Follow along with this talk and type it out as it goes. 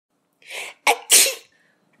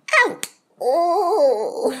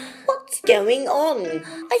Oh, what's going on?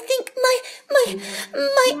 I think my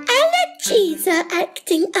allergies are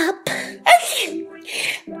acting up.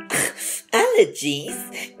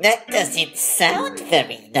 Allergies? That doesn't sound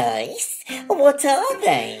very nice. What are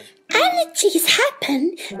they? Allergies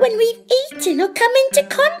happen when we've eaten or come into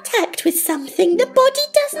contact with something the body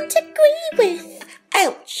doesn't agree with.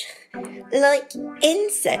 Ouch! Like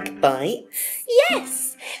insect bites?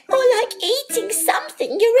 Yes, or like eating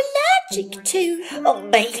something you're allergic to. Or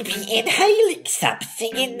maybe inhaling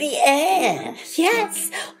something in the air. Yes,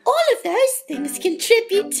 all of those things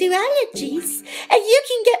contribute to allergies, and you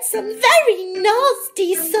can get some very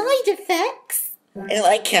nasty side effects.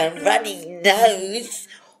 Like a runny nose,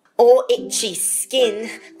 or itchy skin,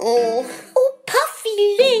 or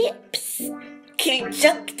puffy lips,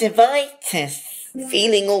 conjunctivitis,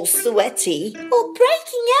 feeling all sweaty, or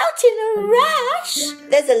breaking out in a rash.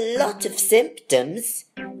 There's a lot of symptoms.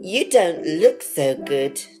 You don't look so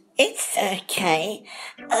good. It's okay.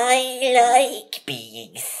 I like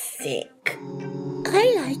being sick.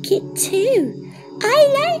 I like it too.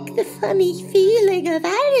 I like the funny feeling of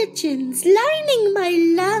allergens lining my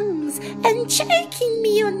lungs and choking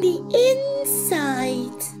me on the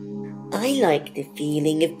inside. I like the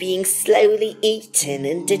feeling of being slowly eaten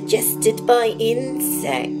and digested by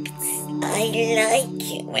insects. I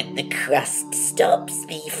like it when the crust stops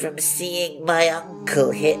me from seeing my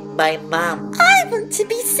uncle hit my mum. I want to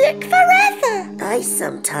be sick forever. I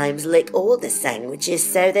sometimes lick all the sandwiches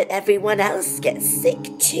so that everyone else gets sick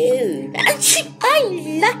too.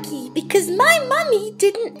 I'm lucky because my mummy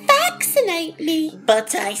didn't vaccinate me.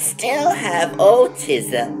 But I still have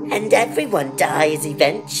autism, and everyone dies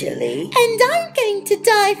eventually. And I'm going to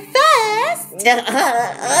die first.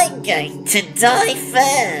 I'm going to die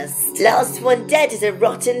first. Last one dead is a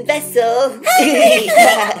rotten vessel.